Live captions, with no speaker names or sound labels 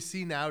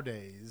see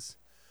nowadays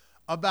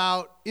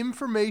about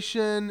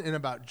information and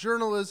about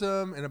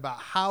journalism and about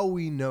how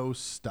we know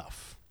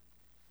stuff.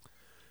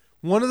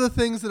 One of the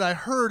things that I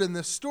heard in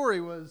this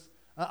story was,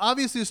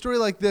 obviously a story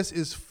like this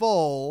is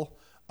full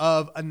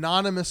of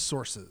anonymous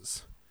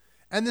sources.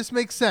 And this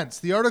makes sense.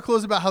 The article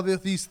is about how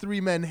these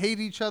three men hate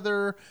each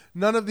other.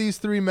 None of these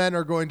three men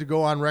are going to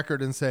go on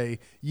record and say,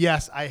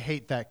 yes, I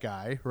hate that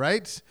guy,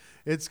 right?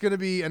 It's going to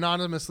be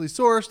anonymously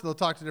sourced. They'll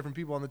talk to different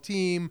people on the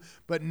team,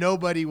 but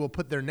nobody will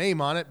put their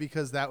name on it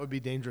because that would be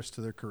dangerous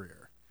to their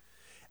career.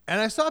 And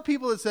I saw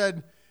people that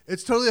said,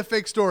 it's totally a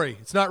fake story.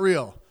 It's not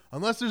real.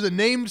 Unless there's a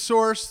named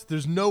source,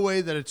 there's no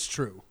way that it's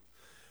true.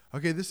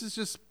 Okay, this is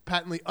just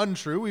patently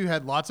untrue. We've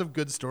had lots of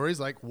good stories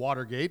like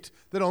Watergate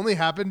that only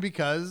happened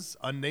because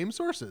unnamed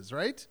sources,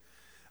 right?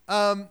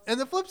 And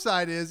the flip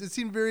side is it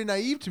seemed very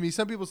naive to me.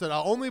 Some people said,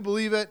 I'll only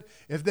believe it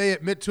if they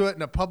admit to it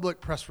in a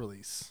public press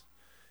release.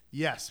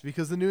 Yes,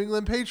 because the New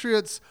England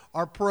Patriots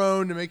are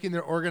prone to making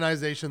their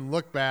organization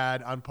look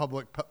bad on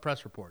public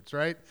press reports,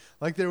 right?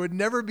 Like there would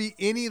never be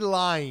any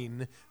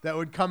line that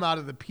would come out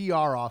of the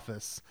PR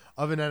office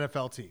of an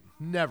NFL team.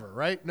 Never,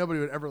 right? Nobody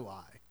would ever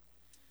lie.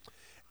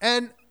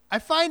 And I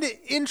find it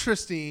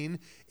interesting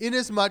in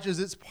as much as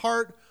it's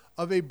part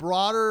of a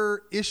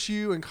broader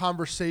issue and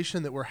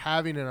conversation that we're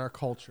having in our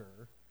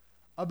culture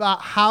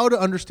about how to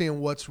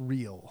understand what's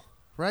real,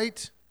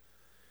 right?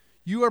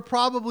 You are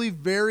probably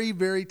very,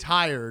 very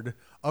tired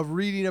of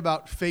reading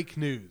about fake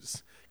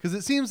news because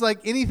it seems like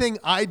anything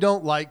I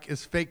don't like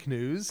is fake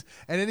news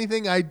and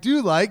anything I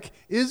do like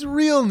is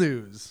real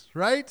news,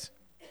 right?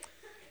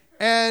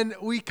 And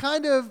we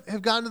kind of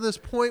have gotten to this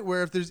point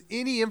where if there's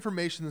any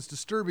information that's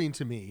disturbing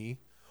to me,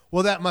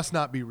 well, that must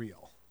not be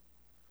real.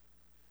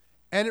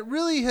 And it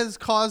really has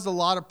caused a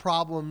lot of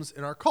problems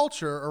in our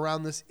culture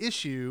around this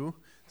issue.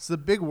 It's a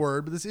big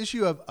word, but this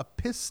issue of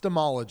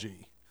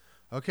epistemology.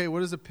 Okay, what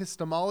does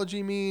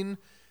epistemology mean?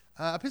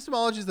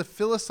 Epistemology is the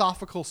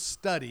philosophical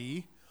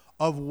study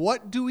of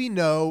what do we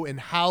know and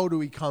how do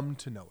we come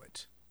to know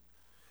it.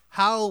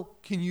 How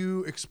can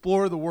you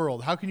explore the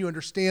world? How can you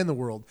understand the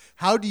world?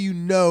 How do you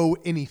know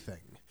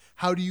anything?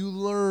 How do you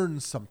learn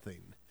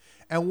something?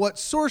 And what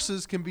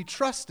sources can be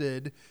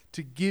trusted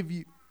to give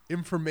you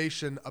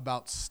information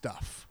about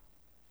stuff?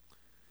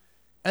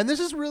 And this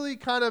is really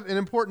kind of an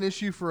important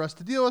issue for us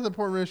to deal with, an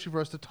important issue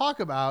for us to talk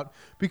about,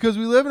 because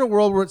we live in a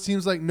world where it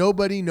seems like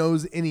nobody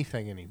knows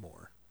anything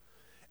anymore.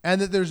 And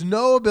that there's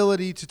no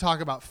ability to talk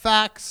about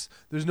facts.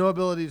 There's no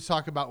ability to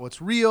talk about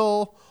what's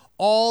real.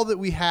 All that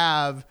we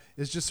have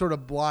is just sort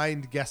of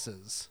blind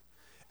guesses.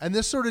 And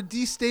this sort of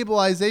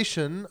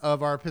destabilization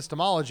of our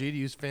epistemology, to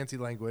use fancy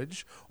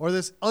language, or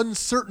this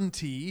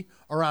uncertainty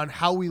around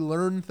how we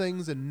learn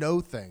things and know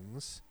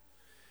things,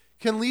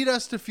 can lead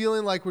us to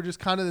feeling like we're just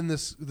kind of in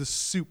this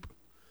soup,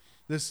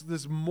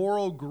 this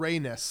moral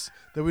grayness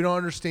that we don't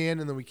understand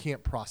and that we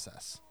can't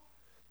process.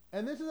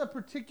 And this is a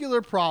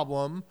particular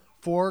problem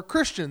for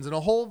Christians in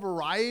a whole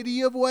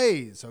variety of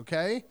ways,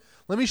 okay?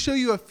 Let me show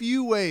you a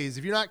few ways,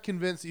 if you're not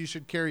convinced that you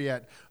should care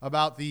yet,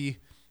 about the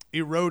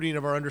eroding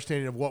of our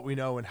understanding of what we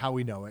know and how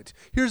we know it.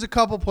 Here's a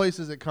couple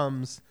places it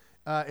comes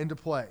into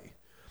play.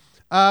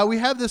 We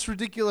have this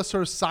ridiculous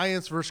sort of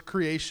science versus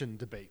creation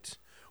debate,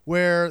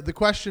 where the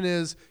question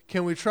is,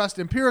 can we trust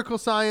empirical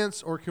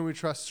science or can we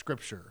trust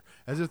Scripture?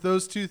 As if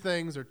those two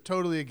things are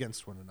totally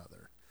against one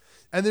another.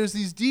 And there's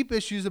these deep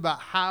issues about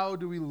how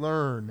do we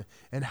learn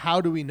and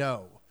how do we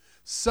know.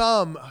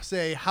 Some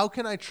say, how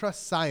can I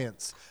trust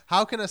science?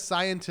 How can a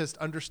scientist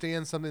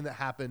understand something that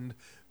happened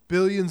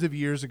billions of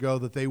years ago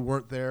that they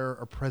weren't there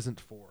or present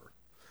for?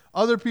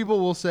 Other people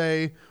will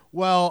say,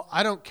 well,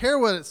 I don't care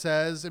what it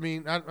says. I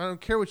mean, I don't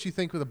care what you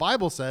think what the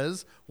Bible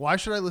says. Why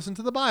should I listen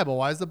to the Bible?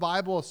 Why is the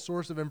Bible a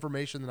source of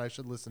information that I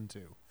should listen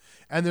to?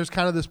 And there's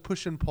kind of this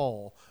push and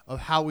pull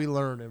of how we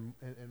learn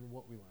and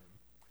what we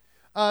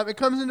learn. It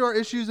comes into our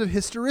issues of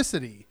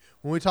historicity.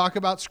 When we talk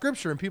about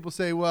Scripture and people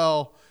say,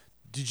 well,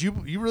 did you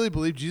really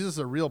believe Jesus is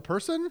a real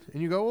person?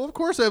 And you go, well, of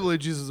course I believe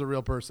Jesus is a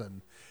real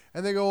person.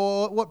 And they go,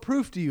 well, what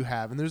proof do you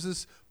have? And there's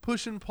this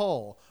push and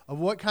pull of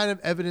what kind of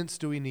evidence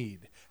do we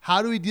need?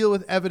 How do we deal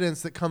with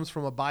evidence that comes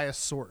from a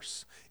biased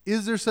source?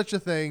 Is there such a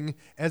thing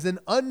as an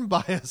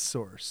unbiased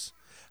source?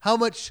 How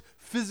much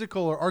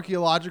physical or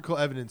archaeological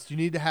evidence do you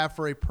need to have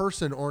for a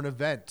person or an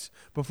event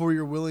before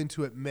you're willing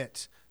to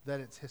admit that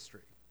it's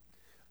history?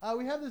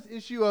 We have this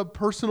issue of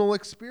personal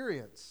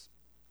experience.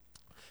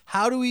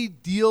 How do we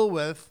deal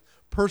with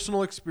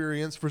personal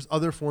experience versus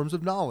other forms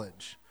of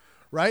knowledge?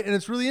 Right? And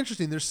it's really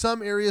interesting. There's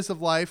some areas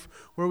of life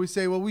where we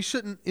say, well, we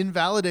shouldn't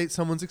invalidate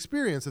someone's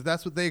experience. If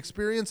that's what they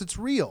experience, it's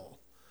real.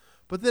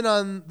 But then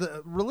on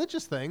the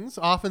religious things,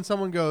 often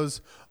someone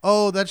goes,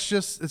 oh, it's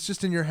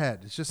just in your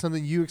head. It's just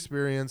something you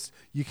experienced.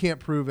 You can't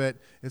prove it.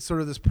 It's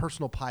sort of this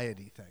personal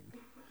piety thing.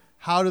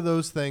 How do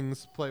those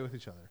things play with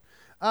each other?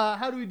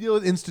 How do we deal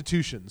with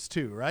institutions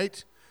too,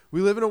 right?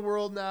 We live in a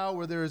world now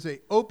where there is an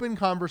open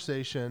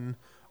conversation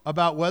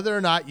about whether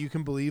or not you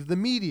can believe the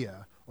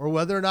media, or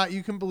whether or not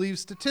you can believe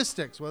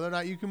statistics, whether or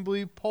not you can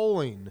believe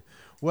polling,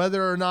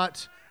 whether or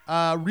not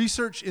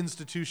research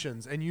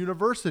institutions and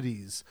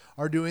universities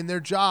are doing their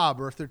job,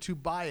 or if they're too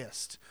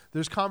biased.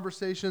 There's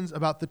conversations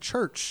about the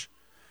church.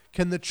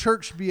 Can the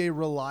church be a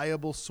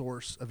reliable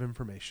source of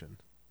information?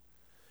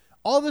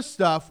 All this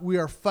stuff, we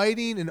are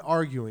fighting and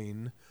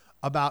arguing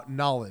about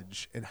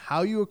knowledge and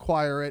how you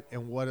acquire it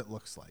and what it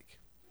looks like.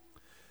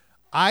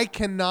 I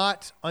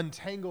cannot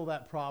untangle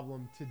that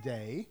problem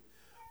today,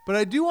 but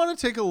I do want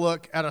to take a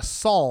look at a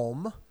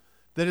psalm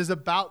that is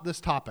about this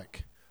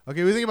topic.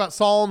 Okay, we think about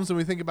psalms and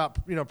we think about,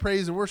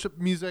 praise and worship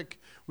music.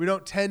 We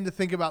don't tend to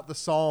think about the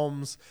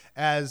psalms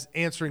as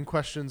answering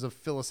questions of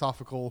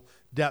philosophical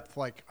depth,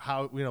 like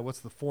how, what's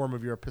the form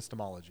of your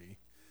epistemology.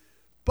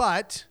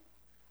 But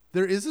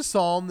there is a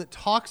psalm that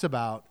talks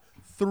about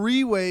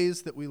 3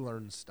 ways that we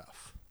learn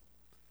stuff.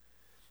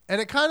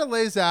 And it kind of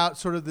lays out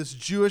sort of this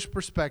Jewish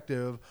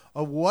perspective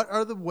of what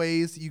are the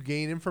ways that you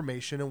gain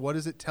information and what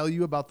does it tell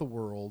you about the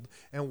world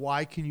and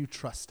why can you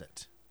trust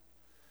it.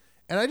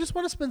 And I just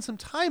want to spend some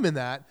time in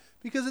that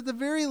because at the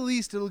very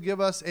least it'll give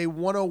us a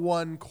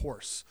 101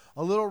 course,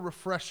 a little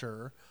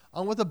refresher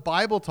on what the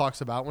Bible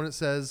talks about when it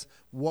says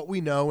what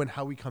we know and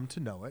how we come to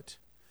know it.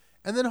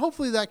 And then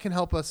hopefully that can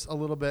help us a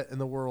little bit in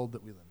the world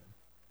that we live in.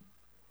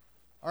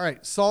 All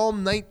right,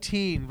 Psalm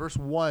 19, verse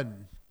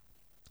 1.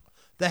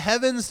 The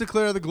heavens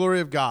declare the glory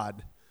of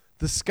God.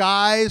 The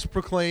skies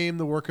proclaim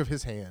the work of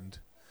his hand.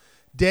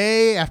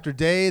 Day after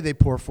day they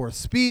pour forth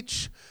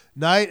speech.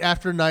 Night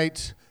after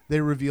night they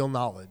reveal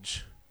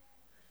knowledge.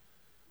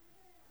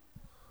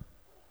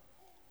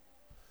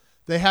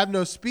 They have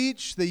no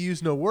speech. They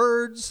use no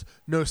words.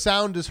 No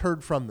sound is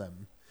heard from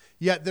them.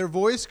 Yet their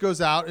voice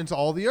goes out into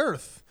all the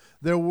earth,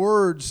 their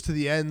words to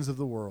the ends of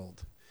the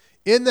world.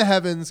 In the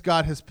heavens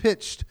God has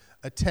pitched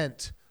a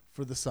tent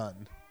for the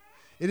sun.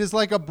 It is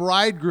like a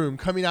bridegroom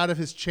coming out of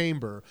his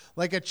chamber,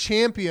 like a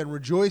champion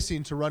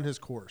rejoicing to run his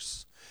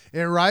course.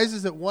 It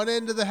rises at one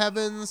end of the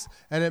heavens,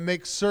 and it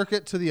makes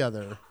circuit to the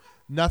other.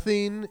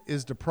 Nothing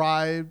is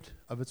deprived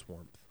of its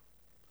warmth.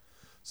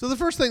 So the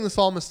first thing the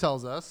psalmist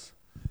tells us,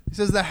 he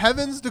says, the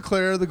heavens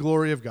declare the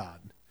glory of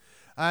God.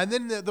 And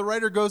then the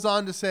writer goes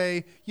on to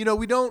say,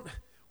 we don't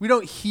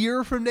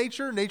hear from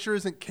nature. Nature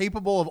isn't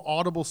capable of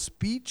audible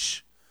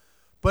speech,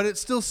 but it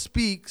still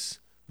speaks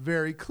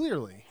very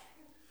clearly.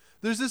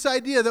 There's this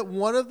idea that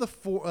one of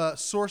the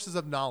sources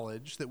of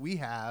knowledge that we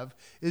have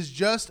is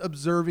just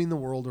observing the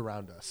world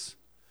around us.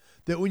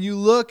 That when you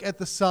look at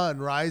the sun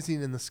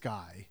rising in the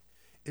sky,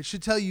 it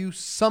should tell you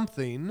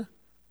something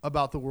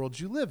about the world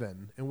you live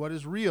in and what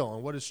is real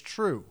and what is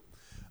true.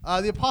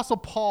 The Apostle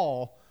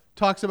Paul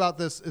talks about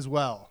this as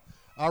well.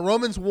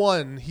 Romans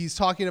 1, he's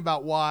talking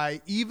about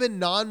why even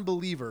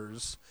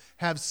non-believers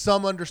have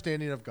some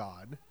understanding of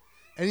God.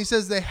 And he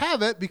says they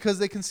have it because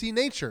they can see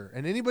nature.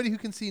 And anybody who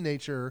can see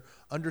nature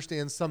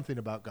understands something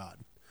about God.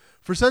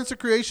 For since the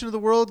creation of the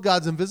world,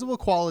 God's invisible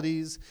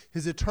qualities,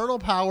 his eternal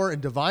power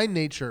and divine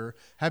nature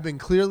have been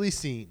clearly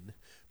seen,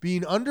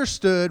 being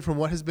understood from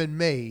what has been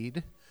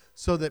made,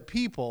 so that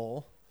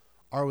people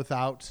are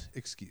without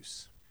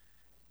excuse.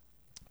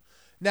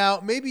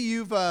 Now, maybe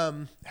you've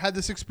had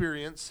this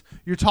experience.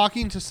 You're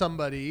talking to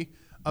somebody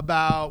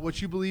about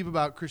what you believe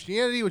about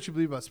Christianity, what you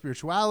believe about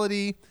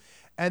spirituality,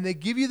 and they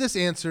give you this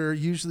answer,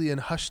 usually in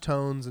hushed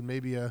tones and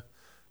maybe a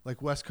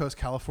like West Coast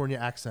California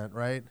accent,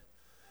 right?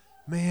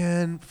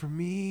 Man, for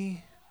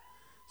me,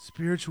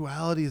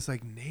 spirituality is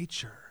like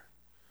nature.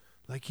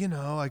 Like,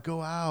 I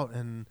go out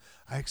and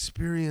I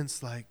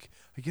experience, I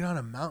get on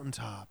a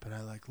mountaintop and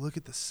I look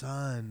at the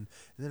sun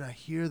and then I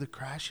hear the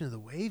crashing of the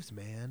waves,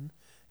 man.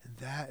 And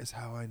that is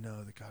how I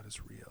know that God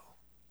is real.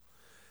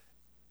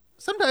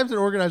 Sometimes in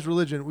organized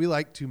religion, we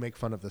like to make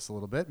fun of this a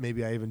little bit.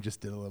 Maybe I even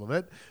just did a little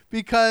bit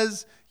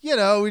because, we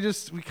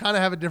kind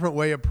of have a different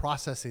way of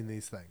processing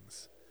these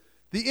things.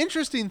 The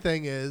interesting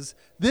thing is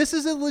this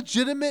is a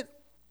legitimate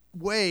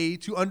way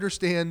to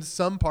understand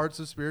some parts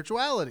of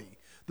spirituality.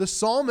 The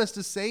psalmist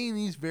is saying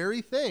these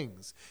very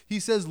things. He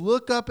says,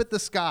 look up at the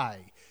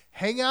sky,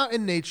 hang out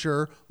in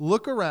nature,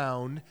 look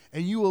around,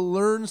 and you will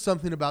learn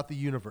something about the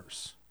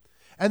universe.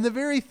 And the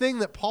very thing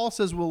that Paul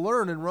says we'll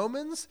learn in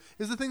Romans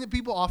is the thing that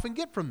people often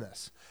get from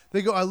this.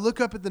 They go, I look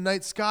up at the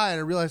night sky and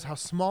I realize how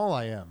small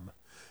I am.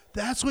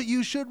 That's what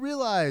you should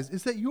realize,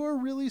 is that you're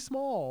really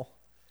small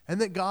and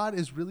that God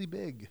is really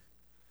big.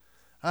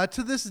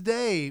 To this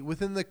day,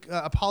 within the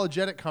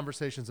apologetic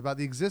conversations about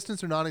the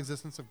existence or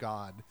non-existence of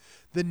God,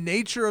 the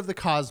nature of the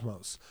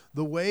cosmos,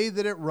 the way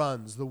that it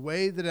runs, the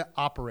way that it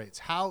operates,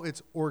 how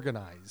it's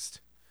organized,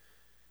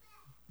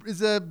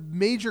 is a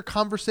major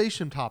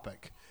conversation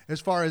topic. As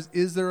far as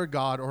is there a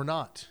God or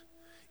not?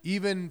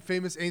 Even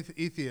famous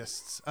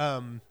atheists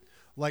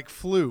like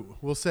Flew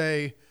will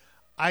say,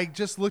 I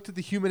just looked at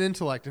the human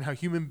intellect and how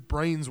human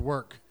brains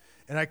work,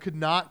 and I could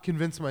not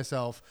convince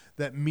myself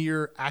that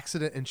mere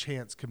accident and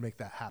chance could make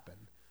that happen.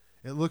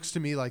 It looks to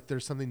me like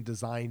there's something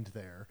designed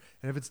there.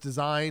 And if it's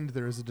designed,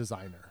 there is a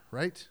designer,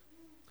 right?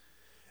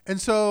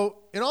 And so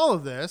in all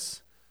of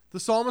this, the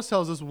psalmist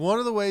tells us one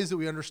of the ways that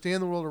we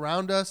understand the world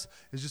around us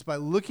is just by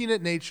looking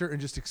at nature and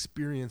just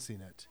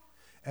experiencing it.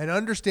 and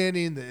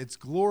understanding that its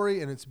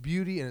glory and its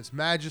beauty and its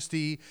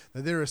majesty,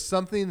 that there is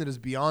something that is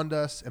beyond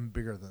us and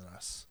bigger than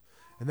us.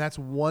 And that's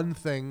one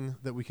thing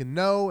that we can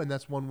know, and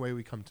that's one way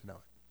we come to know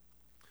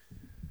it.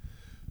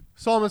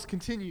 Psalmist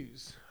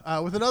continues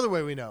with another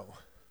way we know.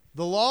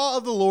 The law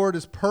of the Lord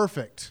is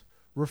perfect,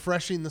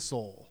 refreshing the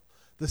soul.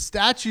 The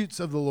statutes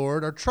of the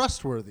Lord are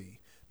trustworthy,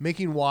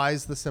 making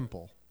wise the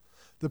simple.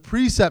 The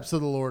precepts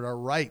of the Lord are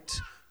right,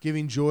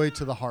 giving joy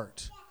to the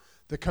heart.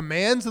 The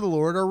commands of the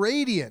Lord are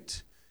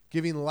radiant,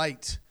 giving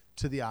light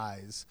to the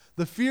eyes.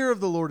 The fear of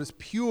the Lord is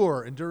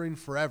pure, enduring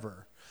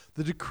forever.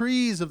 The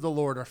decrees of the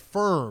Lord are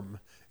firm,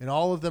 and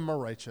all of them are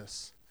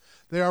righteous.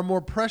 They are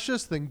more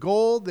precious than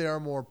gold. They are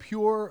more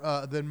pure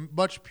than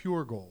much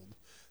pure gold.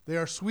 They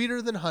are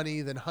sweeter than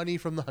honey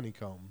from the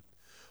honeycomb.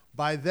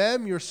 By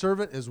them your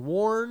servant is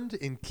warned.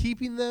 In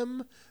keeping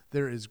them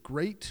there is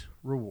great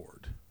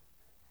reward.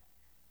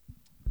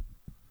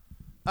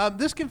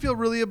 This can feel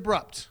really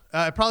abrupt.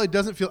 It probably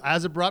doesn't feel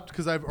as abrupt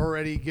because I've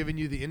already given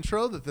you the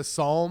intro that the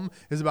psalm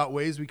is about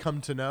ways we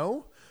come to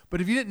know. But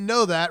if you didn't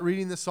know that,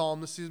 reading the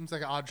psalm, this seems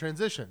like an odd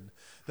transition.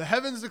 The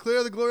heavens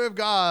declare the glory of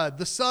God.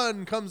 The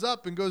sun comes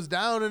up and goes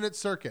down in its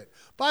circuit.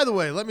 By the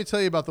way, let me tell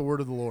you about the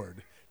word of the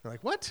Lord. You're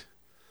like, what?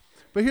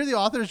 But here the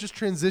author is just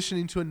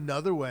transitioning to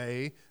another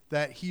way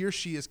that he or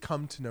she has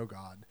come to know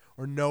God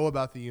or know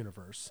about the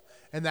universe.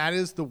 And that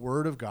is the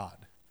word of God,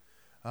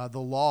 the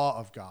law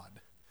of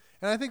God.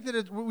 And I think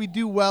that we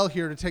do well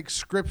here to take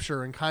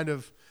scripture and kind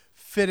of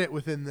fit it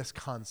within this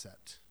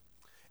concept.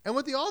 And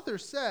what the author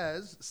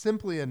says,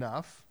 simply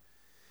enough,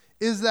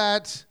 is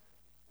that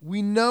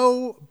we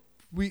know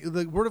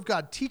the Word of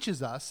God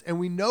teaches us, and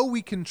we know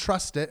we can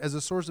trust it as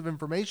a source of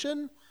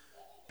information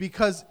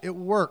because it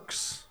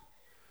works,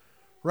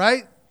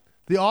 right?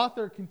 The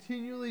author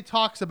continually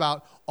talks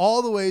about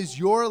all the ways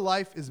your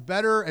life is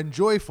better and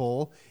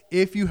joyful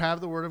if you have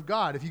the Word of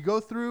God. If you go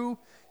through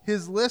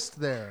his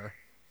list there,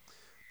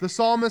 the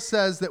psalmist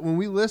says that when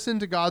we listen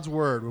to God's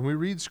Word, when we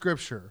read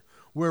Scripture,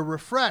 we're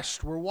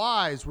refreshed, we're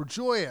wise, we're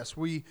joyous,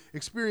 we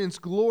experience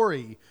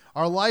glory.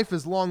 Our life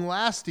is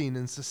long-lasting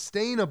and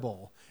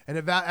sustainable, and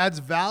it adds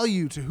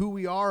value to who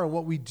we are and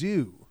what we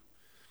do.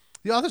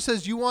 The author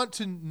says you want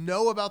to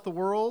know about the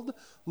world,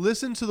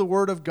 listen to the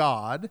Word of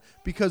God,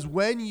 because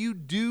when you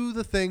do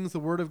the things the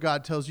Word of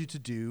God tells you to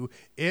do,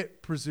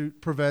 it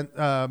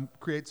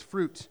creates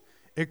fruit.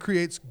 It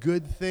creates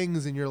good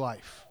things in your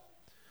life.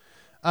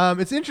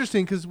 It's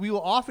interesting because we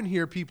will often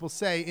hear people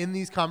say in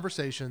these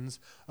conversations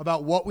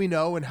about what we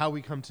know and how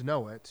we come to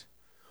know it,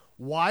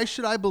 why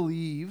should I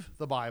believe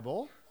the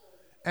Bible?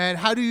 And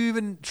how do you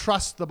even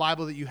trust the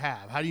Bible that you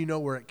have? How do you know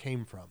where it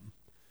came from?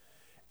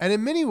 And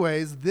in many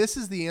ways, this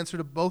is the answer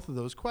to both of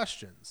those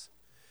questions.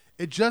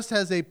 It just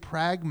has a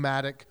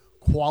pragmatic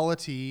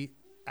quality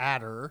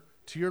adder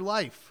to your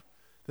life,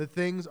 that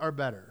things are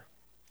better.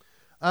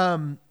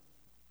 And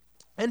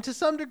to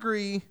some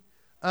degree,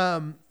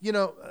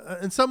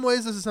 in some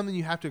ways, this is something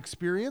you have to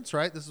experience,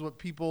 right? This is what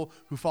people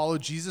who follow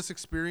Jesus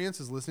experience,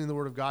 is listening to the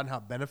Word of God and how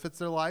it benefits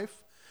their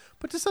life.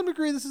 But to some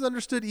degree, this is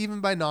understood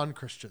even by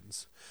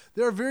non-Christians.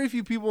 There are very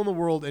few people in the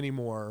world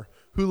anymore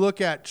who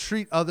look at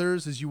treat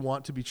others as you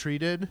want to be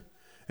treated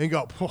and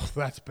go, oh,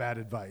 that's bad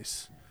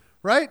advice,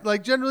 right?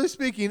 Like generally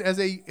speaking, as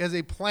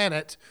a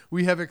planet,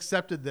 we have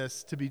accepted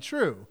this to be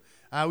true.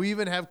 We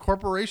even have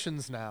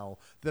corporations now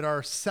that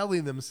are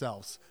selling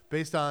themselves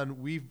based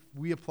on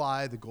we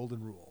apply the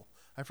golden rule.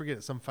 I forget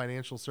it. Some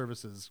financial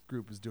services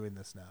group is doing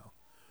this now,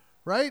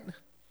 right?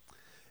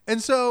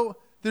 And so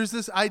there's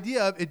this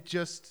idea of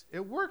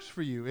it works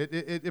for you.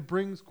 It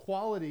brings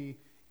quality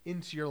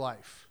into your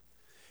life.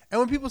 And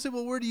when people say,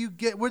 well, where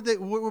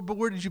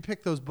did you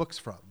pick those books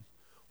from?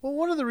 Well,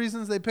 one of the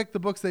reasons they picked the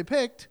books they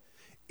picked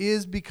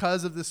is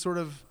because of this sort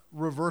of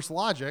reverse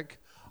logic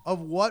of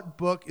what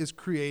book is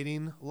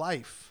creating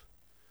life.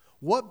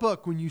 What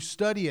book, when you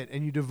study it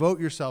and you devote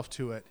yourself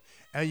to it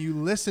and you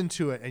listen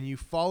to it and you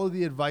follow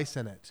the advice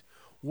in it,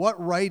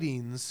 what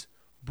writings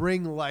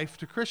bring life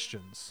to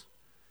Christians?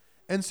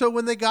 And so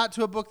when they got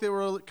to a book they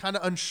were kind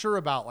of unsure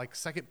about, like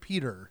 2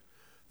 Peter,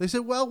 they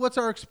said, well, what's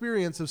our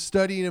experience of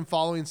studying and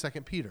following 2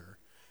 Peter?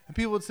 And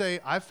people would say,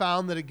 I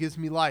found that it gives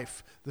me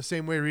life the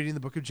same way reading the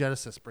book of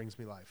Genesis brings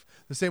me life,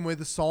 the same way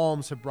the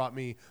Psalms have brought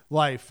me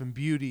life and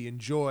beauty and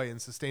joy and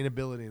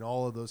sustainability and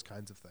all of those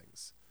kinds of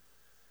things.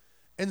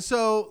 And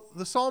so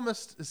the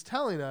psalmist is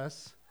telling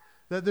us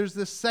that there's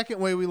this second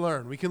way we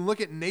learn. We can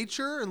look at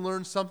nature and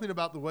learn something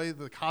about the way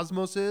the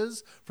cosmos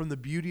is from the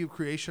beauty of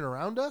creation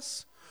around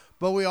us.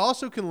 But we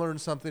also can learn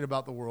something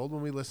about the world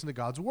when we listen to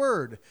God's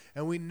word.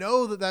 And we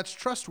know that that's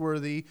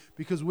trustworthy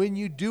because when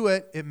you do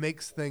it, it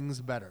makes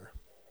things better.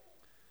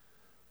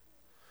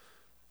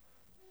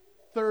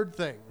 Third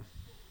thing.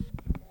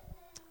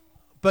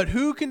 But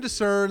who can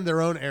discern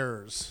their own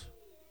errors?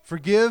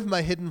 Forgive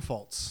my hidden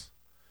faults.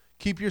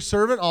 Keep your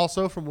servant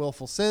also from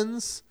willful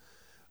sins.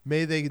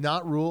 May they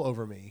not rule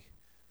over me.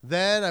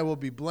 Then I will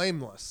be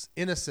blameless,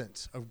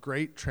 innocent of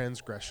great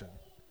transgression.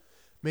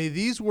 May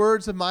these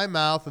words of my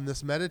mouth and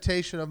this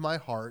meditation of my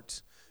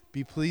heart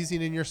be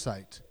pleasing in your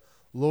sight,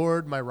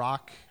 Lord, my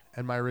rock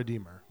and my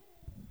Redeemer.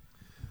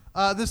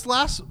 This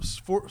last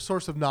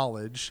source of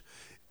knowledge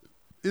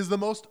is the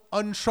most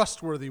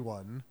untrustworthy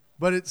one,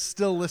 but it's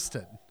still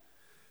listed.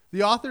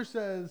 The author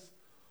says,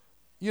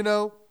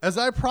 as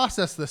I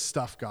process this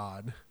stuff,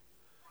 God,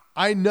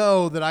 I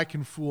know that I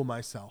can fool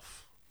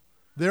myself.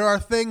 There are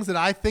things that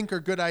I think are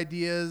good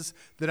ideas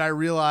that I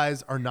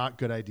realize are not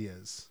good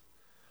ideas.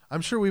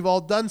 I'm sure we've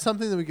all done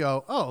something that we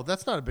go, oh,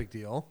 that's not a big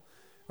deal.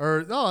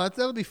 Or, oh,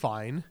 that'll be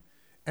fine.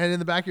 And in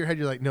the back of your head,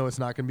 you're like, no, it's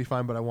not going to be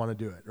fine, but I want to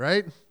do it,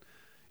 right?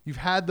 You've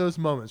had those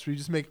moments where you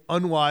just make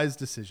unwise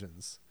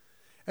decisions.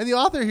 And the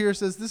author here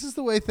says this is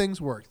the way things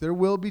work. There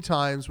will be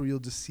times where you'll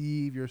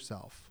deceive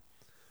yourself.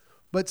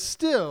 But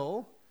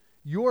still,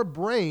 your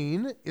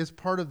brain is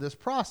part of this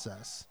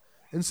process.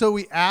 And so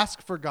we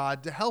ask for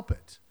God to help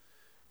it.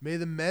 May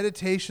the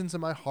meditations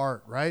of my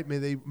heart, right? May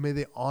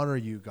they honor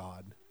you,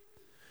 God.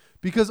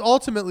 Because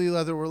ultimately,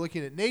 whether we're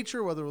looking at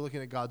nature, whether we're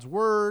looking at God's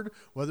word,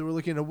 whether we're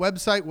looking at a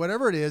website,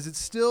 whatever it is,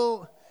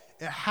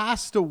 it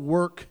has to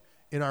work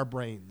in our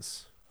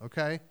brains,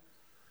 okay?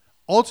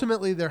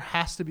 Ultimately, there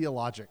has to be a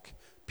logic.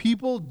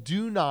 People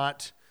do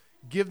not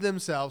give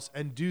themselves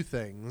and do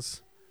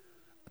things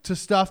to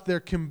stuff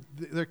they're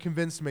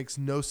convinced makes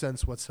no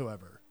sense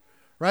whatsoever,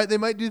 right? They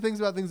might do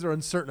things about things they're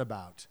uncertain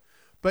about.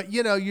 But,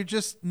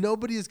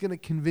 nobody is going to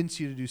convince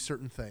you to do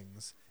certain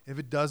things if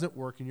it doesn't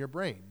work in your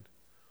brain.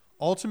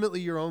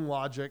 Ultimately, your own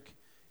logic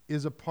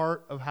is a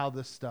part of how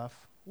this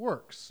stuff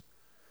works.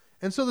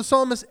 And so the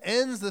psalmist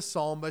ends this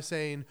psalm by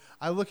saying,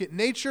 I look at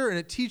nature and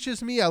it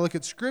teaches me. I look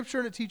at scripture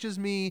and it teaches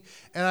me.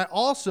 And I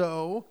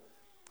also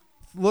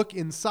look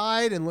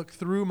inside and look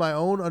through my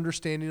own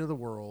understanding of the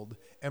world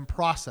and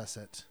process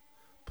it.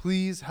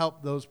 Please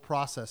help those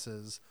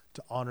processes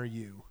to honor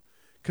you.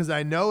 Because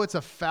I know it's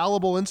a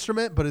fallible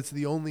instrument, but it's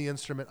the only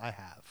instrument I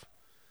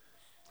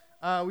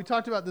have. We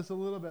talked about this a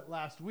little bit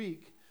last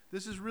week.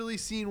 This is really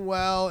seen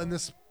well in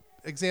this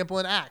example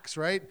in Acts,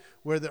 right?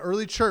 Where the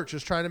early church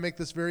is trying to make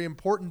this very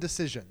important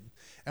decision.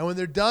 And when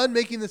they're done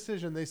making the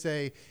decision, they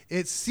say,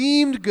 it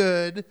seemed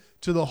good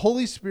to the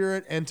Holy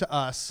Spirit and to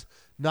us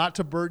not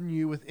to burden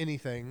you with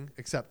anything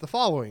except the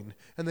following.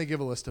 And they give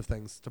a list of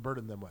things to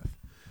burden them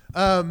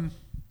with.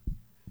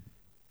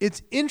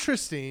 It's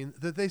interesting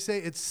that they say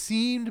it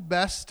seemed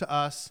best to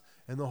us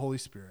and the Holy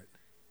Spirit.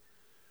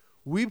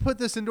 We put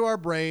this into our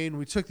brain.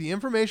 We took the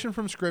information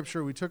from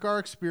Scripture. We took our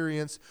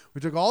experience. We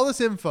took all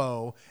this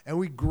info, and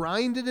we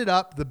grinded it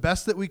up the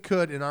best that we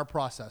could in our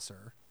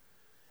processor.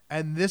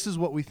 And this is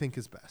what we think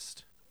is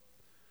best.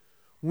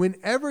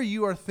 Whenever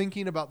you are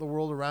thinking about the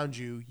world around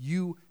you,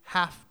 you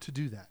have to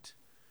do that.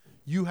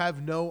 You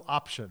have no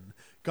option.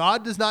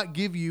 God does not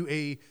give you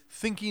a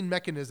thinking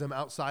mechanism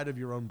outside of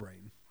your own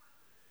brain.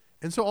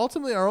 And so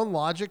ultimately, our own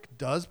logic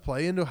does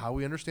play into how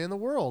we understand the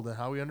world and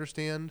how we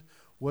understand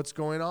what's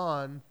going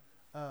on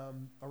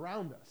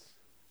around us.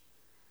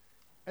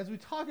 As we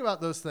talk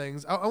about those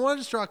things, I want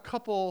to just draw a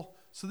couple.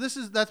 So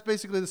that's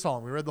basically the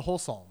psalm. We read the whole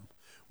psalm.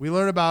 We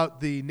learn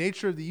about the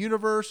nature of the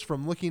universe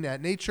from looking at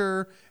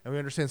nature, and we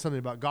understand something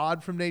about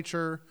God from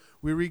nature.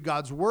 We read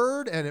God's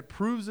word, and it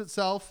proves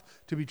itself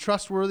to be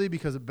trustworthy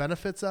because it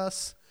benefits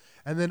us.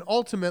 And then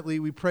ultimately,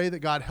 we pray that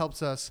God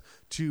helps us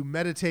to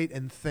meditate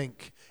and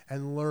think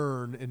and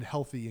learn in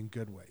healthy and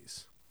good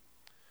ways.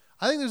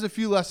 I think there's a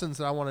few lessons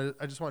that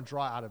I just want to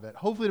draw out of it,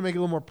 hopefully to make it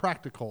a little more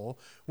practical.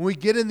 When we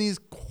get in these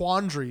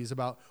quandaries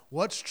about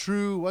what's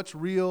true, what's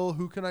real,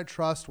 who can I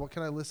trust, what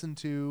can I listen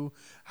to,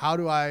 how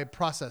do I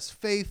process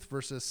faith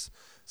versus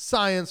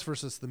science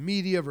versus the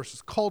media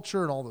versus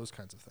culture and all those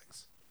kinds of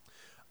things.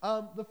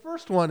 The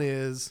first one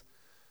is,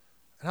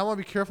 and I want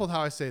to be careful with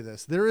how I say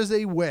this, there is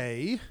a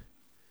way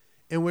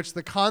in which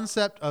the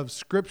concept of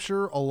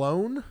Scripture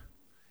alone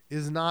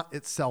is not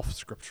itself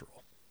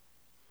scriptural.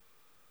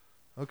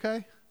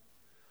 Okay?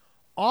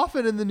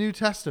 Often in the New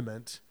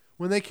Testament,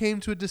 when they came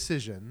to a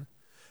decision,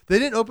 they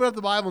didn't open up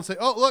the Bible and say,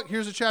 oh, look,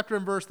 here's a chapter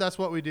and verse, that's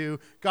what we do.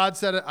 God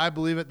said it, I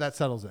believe it, that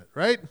settles it,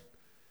 right?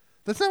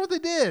 That's not what they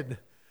did.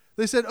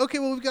 They said, okay,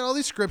 well, we've got all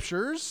these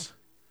scriptures,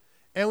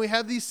 and we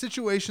have these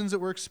situations that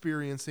we're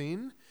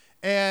experiencing,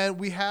 and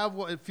we have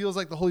what it feels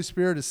like the Holy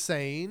Spirit is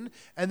saying,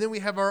 and then we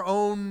have our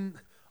own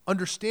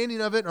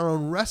understanding of it, our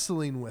own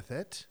wrestling with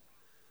it.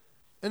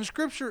 And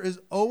Scripture is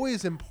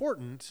always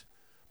important,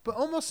 but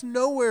almost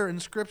nowhere in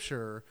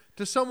Scripture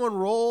does someone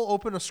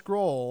open a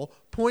scroll,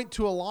 point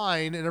to a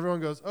line, and everyone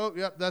goes, oh,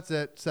 yep, that's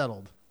it,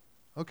 settled.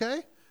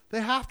 Okay?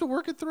 They have to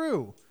work it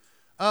through.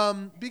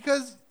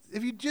 Because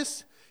if you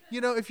just,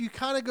 if you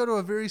kind of go to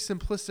a very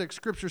simplistic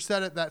Scripture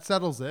said it, that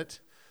settles it,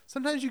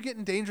 sometimes you get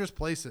in dangerous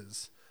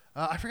places.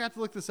 I forgot to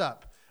look this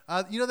up.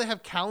 They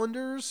have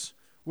calendars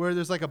where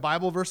there's like a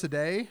Bible verse a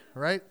day,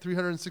 right?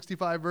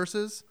 365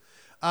 verses.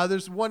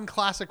 There's one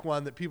classic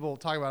one that people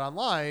talk about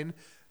online.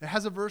 It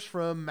has a verse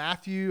from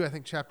Matthew, I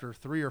think chapter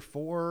 3 or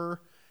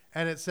 4,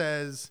 and it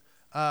says,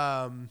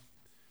 bow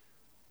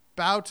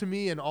to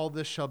me and all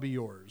this shall be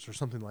yours, or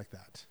something like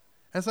that.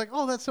 And it's like,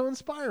 oh, that's so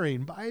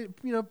inspiring.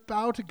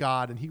 Bow to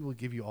God and he will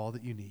give you all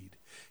that you need.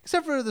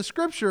 Except for the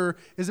scripture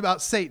is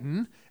about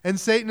Satan, and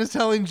Satan is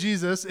telling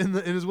Jesus in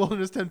his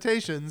wilderness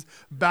temptations,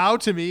 bow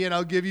to me and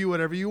I'll give you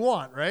whatever you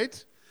want,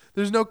 right?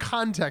 There's no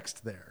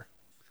context there.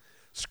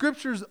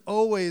 Scripture's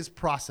always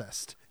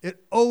processed.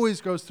 It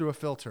always goes through a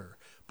filter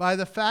by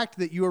the fact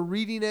that you are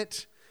reading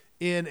it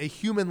in a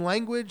human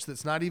language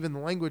that's not even the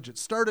language it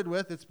started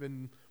with. It's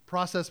been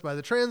processed by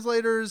the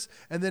translators,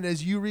 and then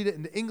as you read it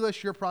into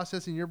English, you're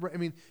processing your brain. I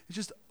mean, it's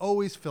just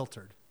always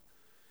filtered.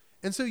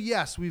 And so,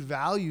 yes, we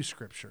value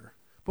Scripture.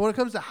 But when it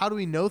comes to how do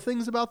we know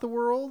things about the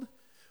world,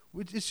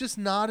 it's just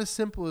not as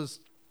simple as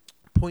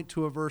point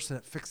to a verse and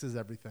it fixes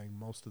everything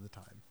most of the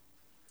time.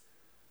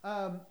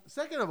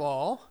 Second of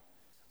all,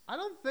 I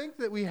don't think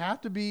that we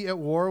have to be at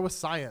war with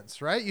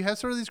science, right? You have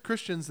sort of these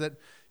Christians that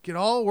get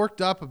all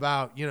worked up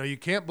about, you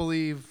can't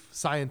believe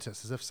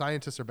scientists, as if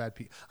scientists are bad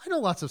people. I know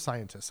lots of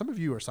scientists. Some of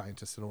you are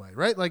scientists in a way,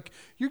 right? Like,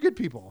 you're good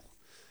people.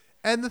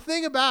 And the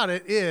thing about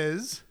it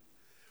is,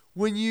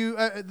 when you,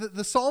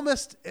 the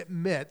psalmist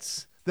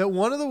admits that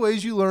one of the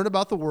ways you learn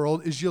about the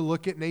world is you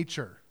look at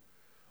nature,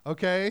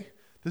 okay?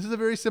 This is a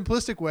very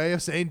simplistic way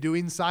of saying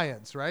doing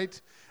science,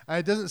 right?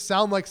 It doesn't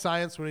sound like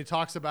science when he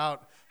talks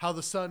about how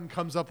the sun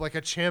comes up like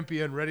a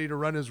champion ready to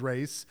run his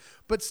race.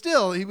 But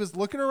still, he was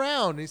looking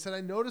around. And he said,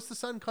 I noticed the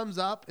sun comes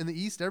up in the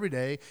east every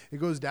day. It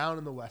goes down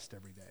in the west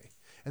every day.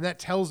 And that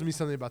tells me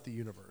something about the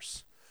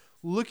universe.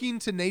 Looking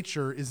to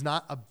nature is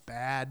not a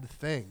bad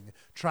thing.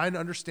 Trying to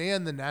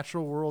understand the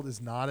natural world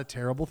is not a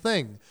terrible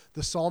thing.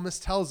 The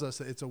psalmist tells us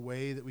that it's a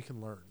way that we can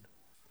learn.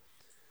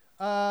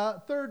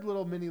 Third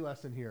little mini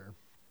lesson here.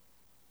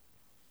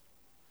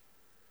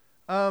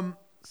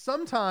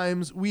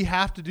 Sometimes we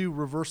have to do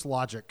reverse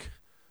logic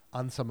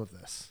on some of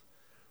this.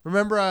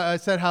 Remember I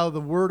said how the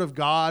word of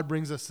God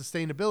brings us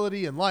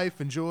sustainability and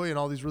life and joy and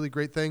all these really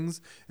great things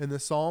in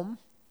this psalm?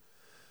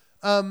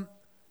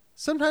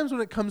 Sometimes when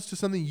it comes to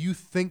something you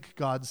think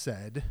God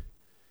said,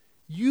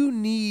 you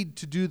need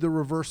to do the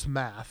reverse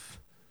math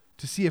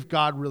to see if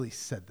God really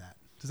said that.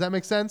 Does that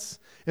make sense?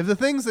 If the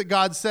things that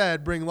God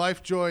said bring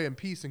life, joy, and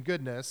peace and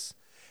goodness,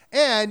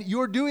 and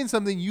you're doing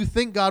something you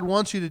think God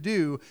wants you to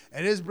do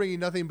and is bringing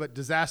nothing but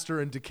disaster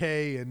and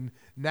decay and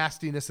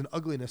nastiness and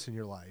ugliness in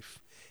your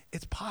life,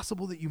 it's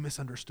possible that you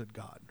misunderstood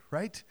God,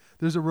 right?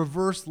 There's a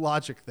reverse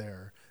logic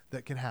there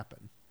that can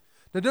happen.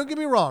 Now, don't get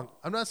me wrong.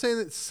 I'm not saying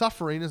that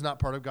suffering is not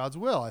part of God's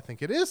will. I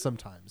think it is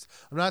sometimes.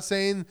 I'm not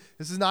saying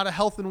this is not a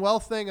health and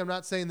wealth thing. I'm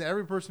not saying that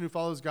every person who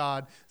follows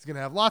God is going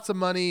to have lots of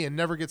money and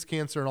never gets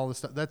cancer and all this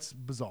stuff. That's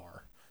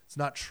bizarre. It's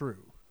not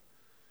true.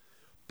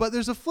 But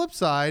there's a flip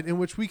side in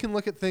which we can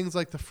look at things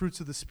like the fruits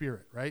of the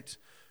Spirit, right?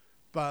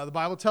 The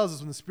Bible tells us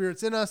when the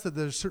Spirit's in us that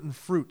there's certain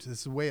fruit. This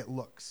is the way it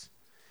looks.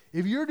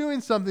 If you're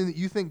doing something that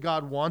you think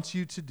God wants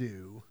you to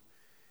do,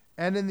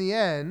 and in the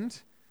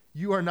end,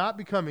 you are not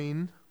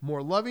becoming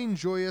more loving,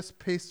 joyous,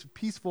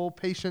 peaceful,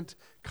 patient,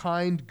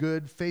 kind,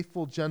 good,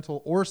 faithful,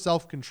 gentle, or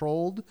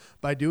self-controlled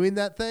by doing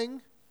that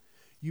thing,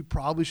 you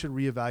probably should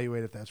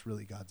reevaluate if that's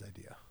really God's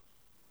idea.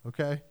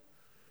 Okay?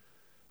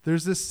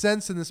 There's this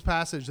sense in this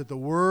passage that the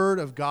word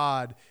of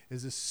God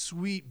is a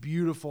sweet,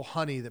 beautiful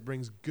honey that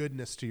brings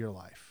goodness to your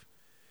life.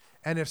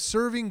 And if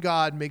serving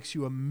God makes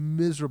you a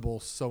miserable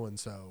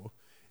so-and-so,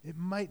 it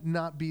might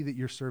not be that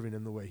you're serving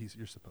him the way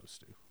you're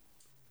supposed to.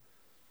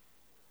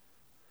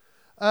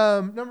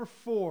 Number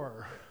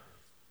 4.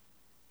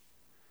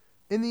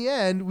 In the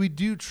end, we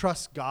do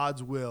trust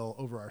God's will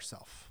over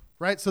ourselves,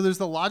 right? So there's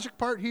the logic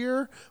part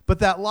here, but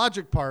that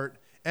logic part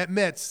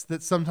admits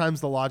that sometimes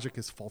the logic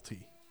is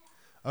faulty.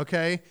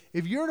 Okay?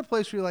 If you're in a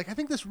place where you're like, I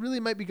think this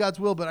really might be God's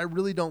will, but I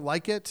really don't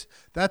like it,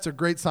 that's a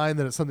great sign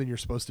that it's something you're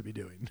supposed to be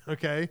doing.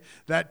 Okay?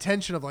 That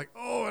tension of like,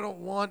 oh, I don't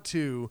want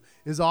to,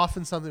 is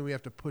often something we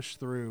have to push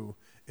through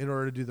in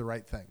order to do the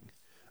right thing.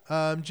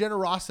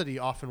 Generosity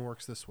often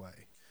works this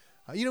way.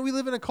 We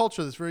live in a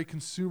culture that's very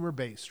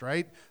consumer-based,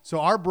 right? So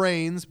our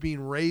brains,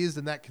 being raised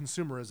in that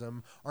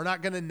consumerism, are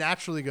not going to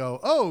naturally go,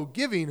 oh,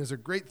 giving is a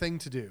great thing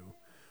to do.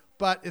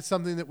 But it's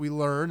something that we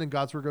learn, and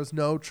God's word goes,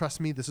 no, trust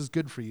me, this is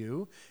good for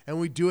you. And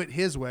we do it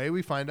his way.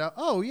 We find out,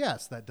 oh,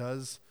 yes, that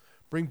does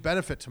bring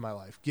benefit to my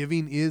life.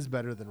 Giving is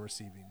better than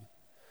receiving.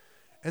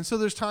 And so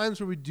there's times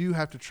where we do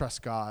have to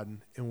trust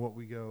God in what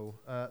we go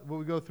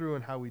through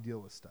and how we deal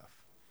with stuff.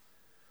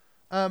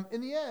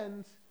 In the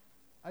end,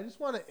 I just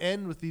want to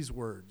end with these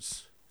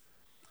words.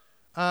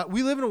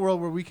 We live in a world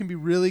where we can be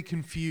really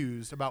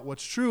confused about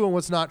what's true and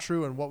what's not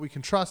true, and what we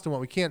can trust and what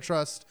we can't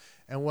trust,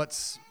 and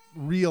what's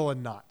real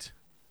and not.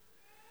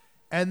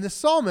 And the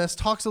psalmist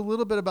talks a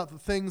little bit about the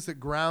things that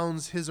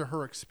grounds his or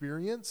her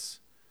experience.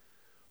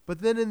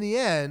 But then in the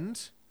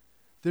end,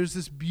 there's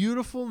this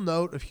beautiful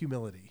note of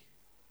humility.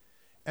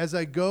 As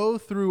I go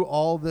through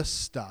all this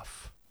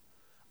stuff,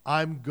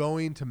 I'm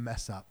going to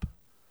mess up.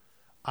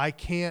 I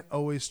can't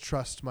always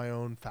trust my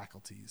own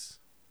faculties.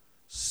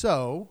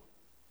 So,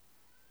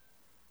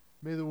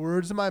 may the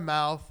words of my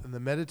mouth and the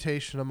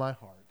meditation of my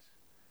heart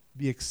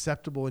be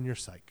acceptable in your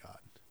sight, God.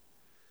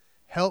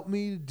 Help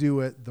me to do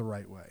it the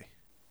right way.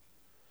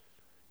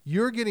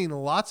 You're getting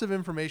lots of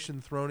information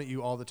thrown at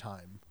you all the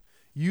time.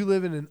 You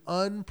live in an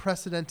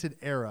unprecedented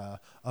era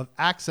of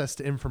access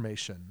to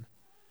information,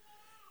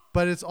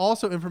 but it's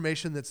also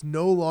information that's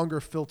no longer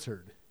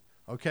filtered.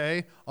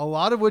 Okay? A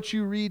lot of what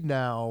you read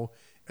now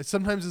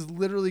sometimes is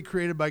literally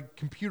created by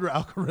computer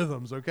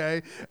algorithms,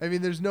 okay? I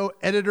mean, there's no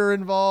editor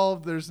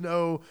involved. There's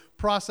no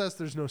process.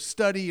 There's no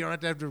study. You don't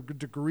have to have a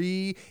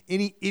degree.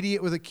 Any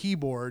idiot with a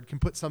keyboard can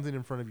put something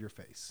in front of your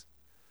face.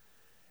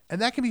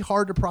 And that can be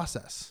hard to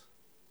process.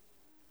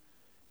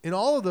 In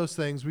all of those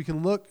things, we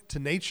can look to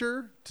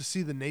nature to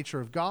see the nature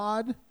of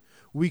God.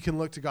 We can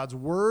look to God's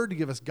word to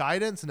give us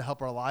guidance and to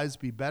help our lives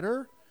be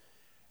better.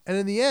 And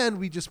in the end,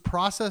 we just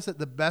process it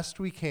the best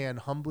we can,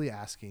 humbly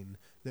asking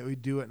that we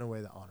do it in a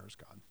way that honors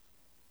God.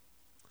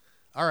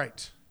 All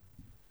right.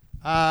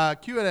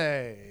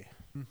 Q&A.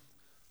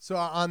 So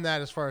on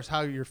that, as far as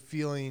how your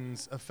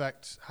feelings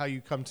affect how you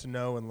come to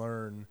know and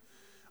learn,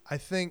 I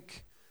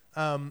think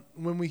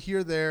when we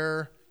hear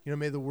there,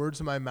 may the words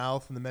of my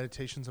mouth and the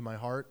meditations of my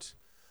heart,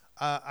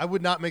 I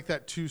would not make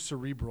that too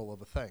cerebral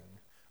of a thing.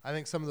 I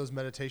think some of those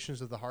meditations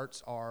of the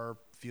hearts are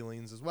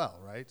feelings as well,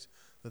 right?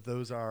 That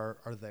those are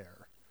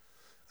there.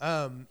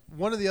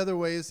 One of the other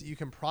ways that you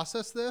can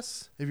process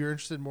this, if you're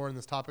interested more in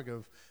this topic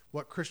of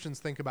what Christians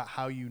think about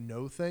how you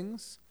know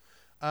things,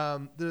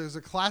 there's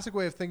a classic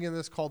way of thinking of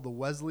this called the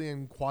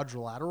Wesleyan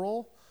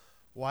quadrilateral.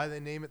 Why they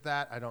name it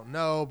that, I don't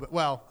know. But,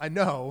 well, I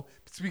know.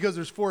 It's because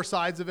there's 4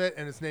 sides of it,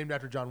 and it's named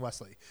after John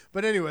Wesley.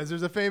 But anyways,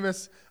 there's a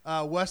famous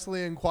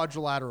Wesleyan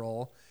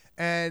quadrilateral,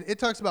 and it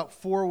talks about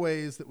 4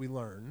 ways that we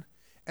learn.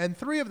 And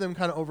 3 of them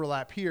kind of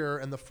overlap here,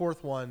 and the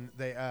 4th one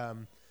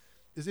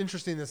is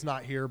interesting that's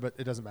not here, but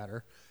it doesn't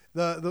matter.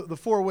 The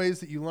 4 ways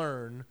that you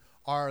learn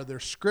are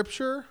there's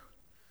scripture,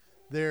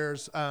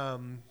 there's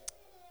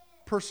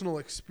personal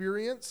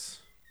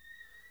experience,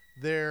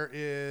 there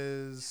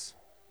is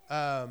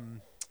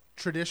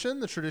tradition,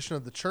 the tradition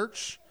of the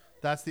church.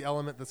 That's the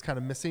element that's kind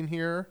of missing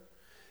here.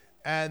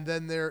 And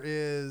then there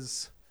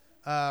is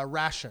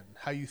ration,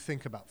 how you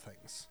think about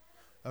things.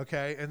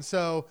 Okay, and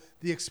so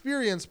the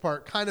experience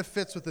part kind of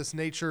fits with this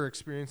nature,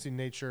 experiencing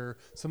nature,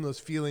 some of those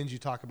feelings you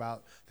talk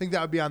about. I think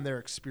that would be on their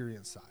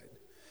experience side.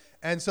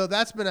 And so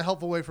that's been a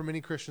helpful way for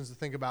many Christians to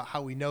think about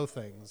how we know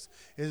things,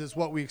 is it's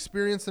what we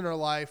experience in our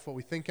life, what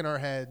we think in our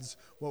heads,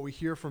 what we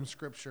hear from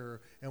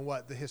Scripture, and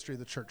what the history of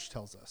the church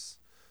tells us.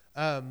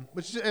 And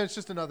it's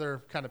just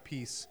another kind of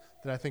piece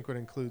that I think would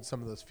include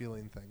some of those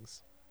feeling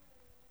things.